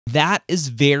That is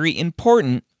very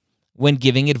important when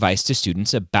giving advice to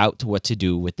students about what to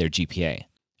do with their GPA.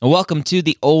 Welcome to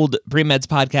the OldPreMeds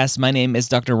podcast. My name is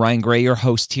Dr. Ryan Gray, your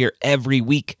host here every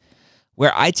week,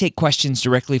 where I take questions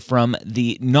directly from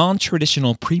the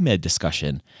non-traditional pre-med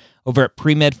discussion over at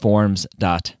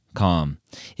premedforums.com.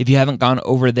 If you haven't gone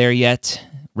over there yet,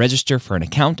 register for an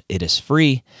account. It is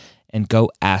free. And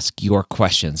go ask your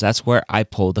questions. That's where I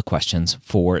pull the questions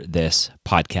for this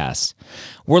podcast.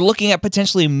 We're looking at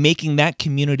potentially making that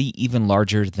community even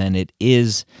larger than it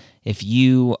is. If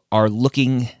you are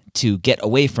looking to get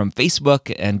away from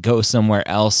Facebook and go somewhere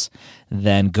else,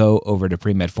 then go over to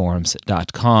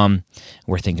premedforums.com.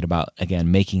 We're thinking about, again,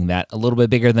 making that a little bit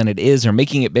bigger than it is, or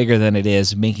making it bigger than it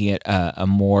is, making it a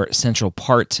more central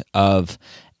part of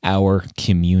our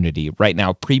community. Right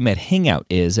now, Premed Hangout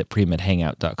is at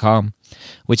premedhangout.com,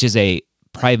 which is a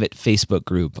private Facebook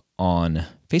group on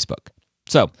Facebook.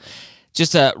 So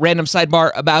just a random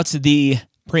sidebar about the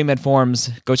Premed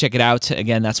forums. Go check it out.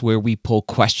 Again, that's where we pull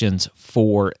questions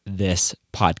for this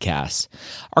podcast.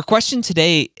 Our question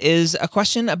today is a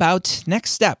question about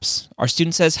next steps. Our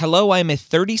student says, hello, I'm a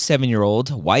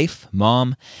 37-year-old wife,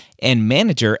 mom, and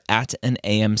manager at an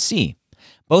AMC.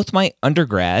 Both my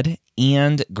undergrad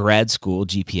and grad school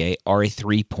GPA are a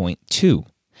 3.2.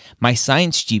 My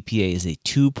science GPA is a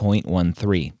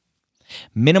 2.13.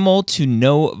 Minimal to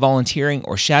no volunteering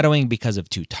or shadowing because of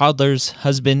 2 toddlers,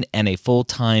 husband, and a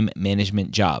full-time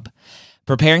management job.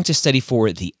 Preparing to study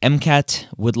for the MCAT,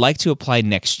 would like to apply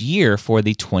next year for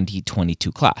the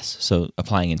 2022 class, so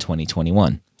applying in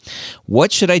 2021.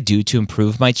 What should I do to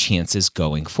improve my chances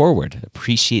going forward?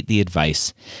 Appreciate the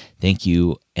advice. Thank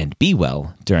you, and be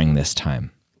well during this time.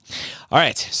 All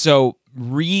right, so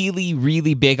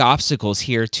really big obstacles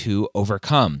here to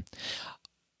overcome.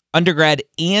 Undergrad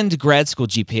and grad school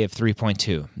GPA of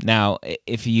 3.2. Now,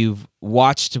 if you've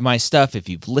watched my stuff, if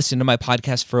you've listened to my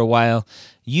podcast for a while,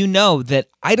 you know that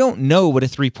I don't know what a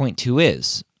 3.2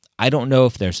 is. I don't know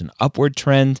if there's an upward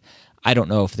trend. I don't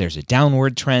know if there's a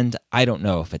downward trend. I don't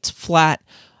know if it's flat.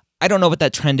 I don't know what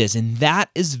that trend is. And that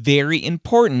is very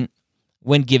important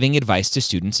when giving advice to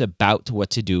students about what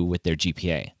to do with their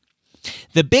GPA.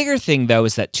 The bigger thing, though,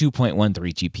 is that 2.13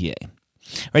 GPA.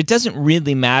 Right? It doesn't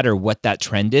really matter what that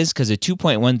trend is, because a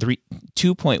 2.13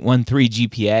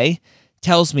 GPA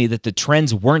tells me that the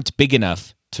trends weren't big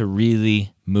enough to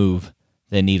really move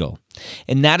the needle.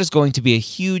 And that is going to be a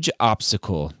huge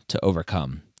obstacle to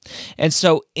overcome. And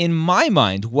so in my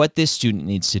mind, what this student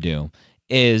needs to do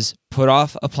is put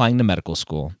off applying to medical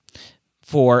school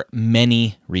for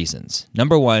many reasons.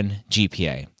 Number one,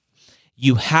 GPA.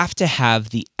 You have to have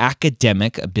the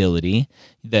academic ability,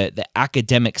 the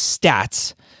academic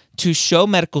stats to show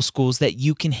medical schools that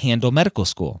you can handle medical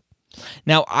school.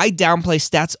 Now, I downplay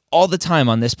stats all the time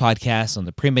on this podcast, on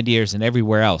the Premed years, and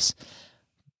everywhere else.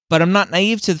 But I'm not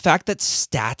naive to the fact that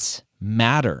stats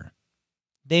matter.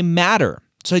 They matter.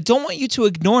 So I don't want you to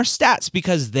ignore stats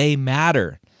because they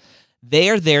matter.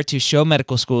 They are there to show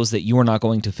medical schools that you are not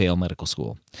going to fail medical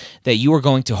school, that you are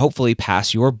going to hopefully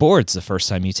pass your boards the first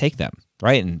time you take them,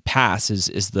 right? And pass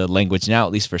is the language now,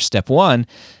 at least for step 1,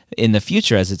 in the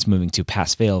future as it's moving to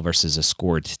pass-fail versus a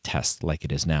scored test like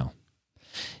it is now.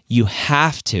 You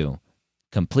have to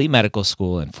complete medical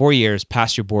school in 4 years,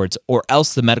 pass your boards, or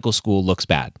else the medical school looks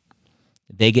bad.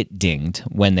 They get dinged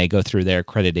when they go through their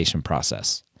accreditation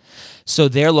process. So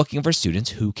they're looking for students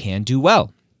who can do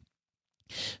well.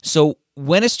 So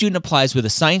when a student applies with a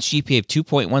science GPA of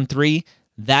 2.13,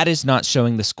 that is not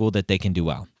showing the school that they can do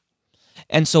well.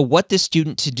 And so what this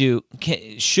student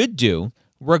should do,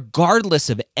 regardless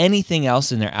of anything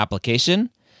else in their application,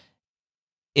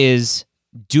 is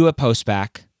do a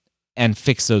postbac and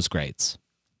fix those grades.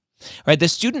 Right? The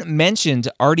student mentioned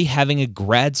already having a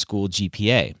grad school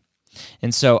GPA.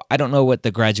 And so I don't know what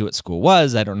the graduate school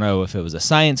was. I don't know if it was a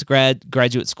science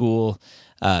graduate school,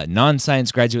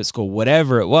 non-science graduate school,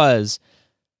 whatever it was.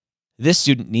 This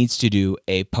student needs to do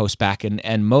a postbac,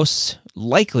 and most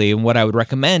likely, and what I would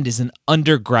recommend, is an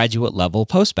undergraduate level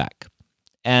postbac.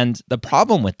 And the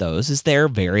problem with those is they're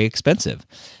very expensive.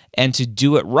 And to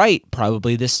do it right,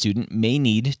 probably this student may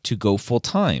need to go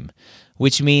full-time,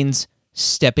 which means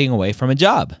stepping away from a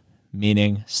job,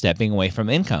 meaning stepping away from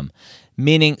income,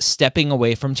 meaning stepping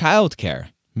away from childcare,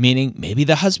 meaning maybe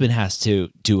the husband has to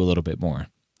do a little bit more,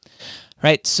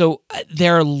 right? So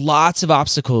there are lots of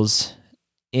obstacles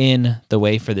in the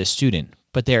way for this student,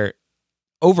 but they're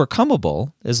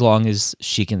overcomable as long as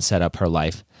she can set up her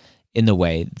life in the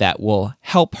way that will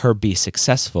help her be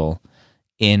successful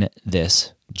in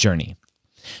this journey.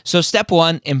 So step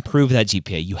 1, improve that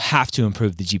GPA. You have to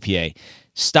improve the GPA.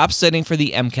 Stop studying for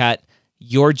the MCAT.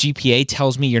 your GPA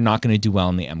tells me you're not going to do well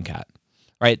in the MCAT,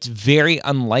 right? It's very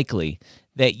unlikely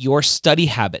that your study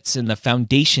habits and the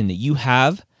foundation that you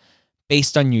have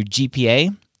based on your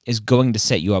GPA is going to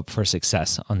set you up for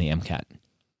success on the MCAT,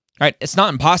 right? It's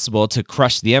not impossible to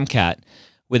crush the MCAT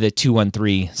with a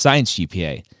 213 science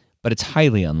GPA, but it's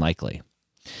highly unlikely.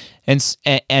 And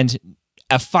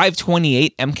a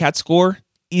 528 MCAT score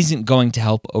isn't going to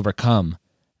help overcome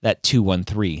that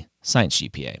 213 science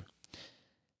GPA.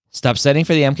 Stop studying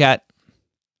for the MCAT,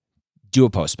 do a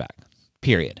postbac,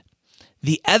 period.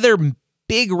 The other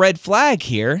big red flag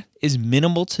here is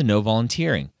minimal to no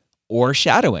volunteering or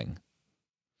shadowing.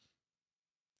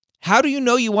 How do you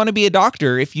know you want to be a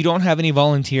doctor if you don't have any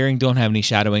volunteering, don't have any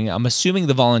shadowing? I'm assuming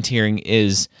the volunteering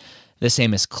is the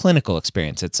same as clinical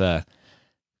experience. It's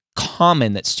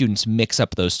common that students mix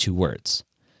up those two words.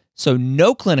 So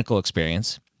no clinical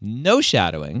experience, no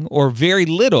shadowing, or very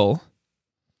little,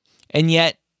 and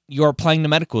yet you're applying to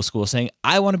medical school saying,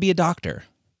 I want to be a doctor.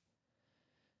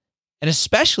 And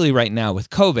especially right now with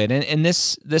COVID, and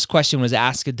this question was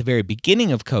asked at the very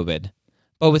beginning of COVID,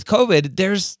 but with COVID,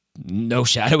 there's no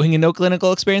shadowing and no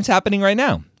clinical experience happening right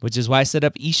now, which is why I set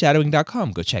up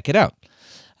eshadowing.com. Go check it out.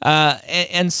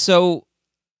 And so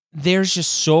there's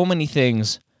just so many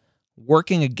things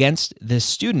working against this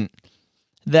student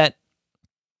that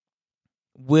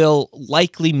will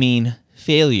likely mean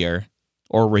failure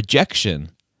or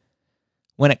rejection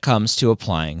when it comes to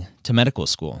applying to medical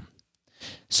school.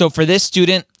 So for this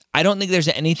student, I don't think there's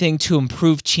anything to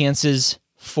improve chances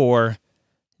for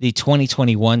the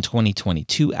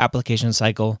 2021-2022 application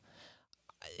cycle.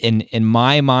 In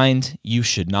my mind, you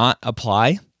should not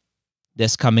apply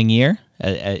this coming year.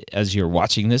 As you're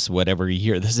watching this, whatever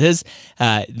year this is,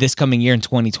 this coming year in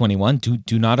 2021,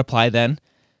 do not apply then.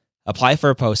 Apply for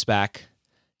a postbac,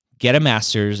 get a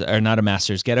master's, or not a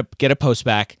master's, get a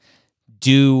postbac,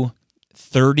 do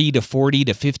 30 to 40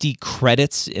 to 50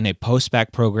 credits in a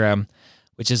postbac program,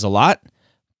 which is a lot,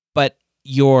 but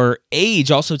your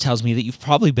age also tells me that you've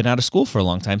probably been out of school for a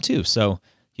long time too. So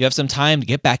you have some time to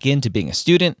get back into being a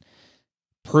student,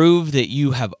 prove that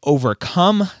you have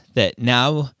overcome that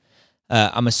now.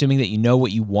 I'm assuming that you know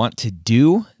what you want to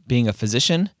do being a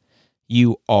physician.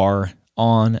 You are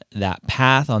on that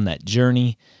path, on that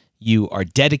journey. You are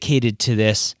dedicated to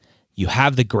this. You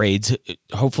have the grades.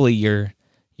 Hopefully your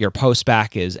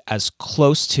postbac is as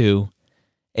close to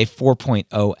a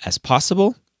 4.0 as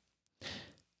possible.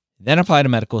 Then apply to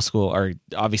medical school, or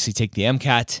obviously take the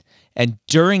MCAT. And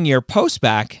during your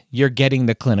postbac, you're getting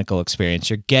the clinical experience.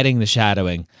 You're getting the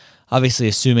shadowing, obviously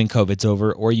assuming COVID's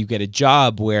over, or you get a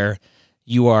job where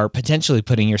you are potentially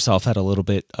putting yourself at a little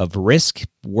bit of risk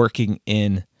working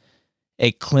in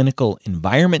a clinical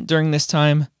environment during this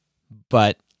time.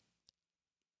 But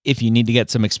if you need to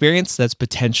get some experience, that's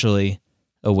potentially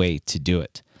a way to do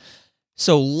it.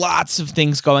 So lots of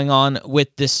things going on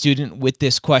with this student, with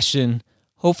this question.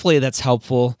 Hopefully that's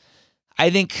helpful.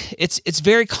 I think it's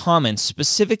very common,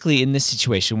 specifically in this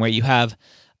situation where you have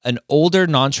an older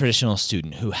non-traditional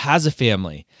student who has a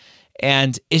family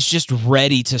and is just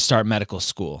ready to start medical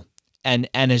school. And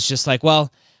is just like,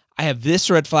 well, I have this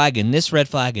red flag and this red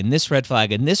flag and this red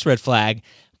flag and this red flag,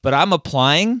 but I'm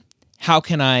applying. How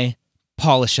can I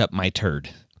polish up my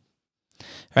turd?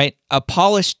 Right? A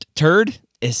polished turd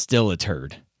is still a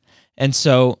turd. And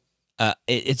so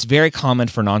it's very common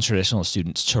for non-traditional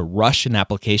students to rush an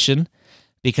application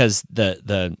because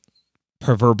the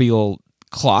proverbial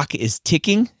clock is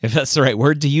ticking, if that's the right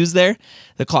word to use there.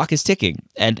 The clock is ticking,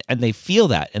 and they feel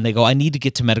that, and they go, I need to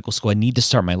get to medical school. I need to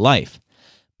start my life.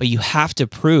 But you have to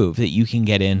prove that you can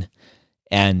get in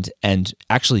and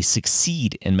actually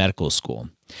succeed in medical school.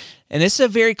 And this is a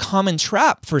very common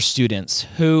trap for students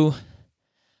who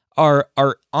are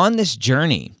on this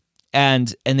journey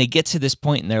and they get to this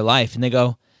point in their life and they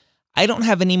go, I don't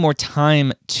have any more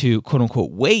time to quote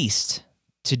unquote waste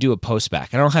to do a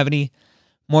postbac. I don't have any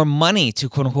more money to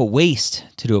quote unquote waste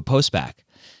to do a postbac.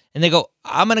 And they go,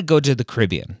 I'm going to go to the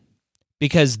Caribbean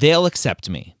because they'll accept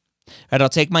me. Right? I'll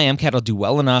take my MCAT, I'll do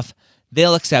well enough.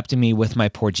 They'll accept me with my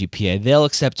poor GPA. They'll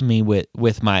accept me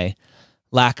with my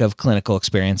lack of clinical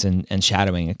experience and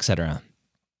shadowing, etc.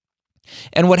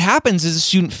 And what happens is a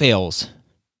student fails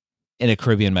in a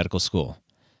Caribbean medical school.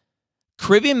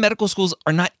 Caribbean medical schools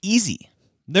are not easy.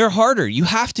 They're harder. You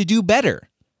have to do better.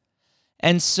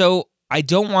 And so I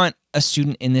don't want a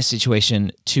student in this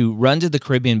situation to run to the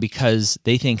Caribbean because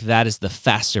they think that is the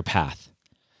faster path.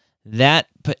 That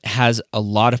has a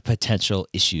lot of potential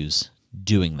issues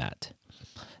doing that.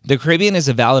 The Caribbean is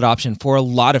a valid option for a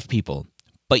lot of people,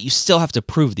 but you still have to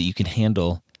prove that you can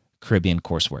handle Caribbean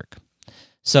coursework.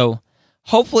 So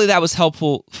Hopefully that was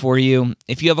helpful for you.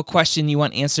 If you have a question you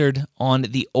want answered on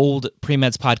the Old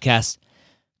Premeds podcast,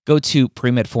 go to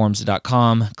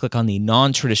premedforums.com, click on the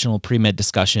non-traditional pre-med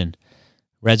discussion,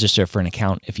 register for an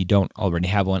account if you don't already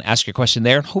have one. Ask your question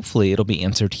there, and hopefully it'll be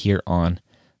answered here on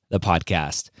the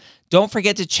podcast. Don't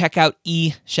forget to check out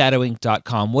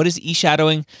eShadowing.com. What is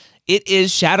eShadowing? It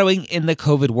is shadowing in the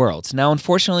COVID world. Now,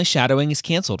 unfortunately, shadowing is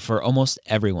canceled for almost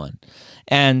everyone.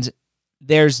 And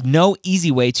there's no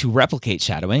easy way to replicate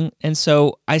shadowing, and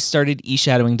so I started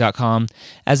eShadowing.com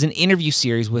as an interview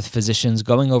series with physicians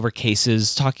going over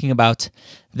cases, talking about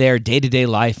their day-to-day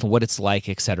life and what it's like,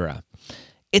 etc.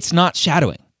 It's not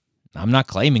shadowing. I'm not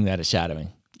claiming that it's shadowing.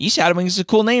 eShadowing is a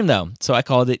cool name, though, so I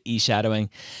called it eShadowing.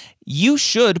 You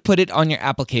should put it on your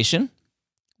application.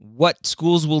 What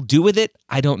schools will do with it,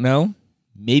 I don't know.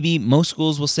 Maybe most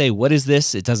schools will say, what is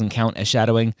this? It doesn't count as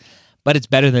shadowing. But it's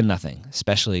better than nothing,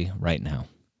 especially right now.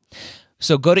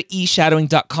 So go to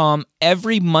eShadowing.com.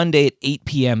 Every Monday at 8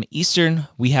 p.m. Eastern,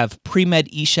 we have Premed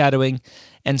eShadowing.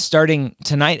 And starting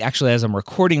tonight, actually, as I'm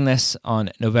recording this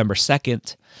on November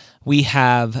 2nd, we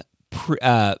have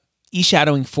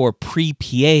eShadowing for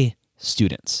pre-PA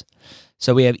students.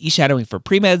 So we have eShadowing for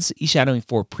premeds, eShadowing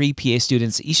for pre-PA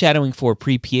students. eShadowing for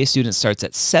pre-PA students starts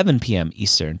at 7 p.m.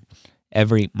 Eastern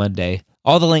every Monday.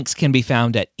 All the links can be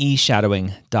found at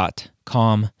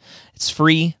eShadowing.com. It's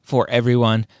free for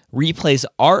everyone. Replays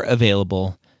are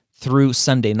available through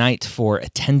Sunday night for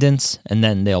attendance, and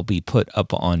then they'll be put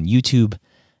up on YouTube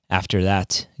after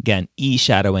that. Again,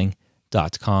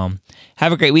 eShadowing.com.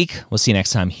 Have a great week. We'll see you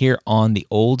next time here on the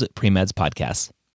Old Premeds podcast.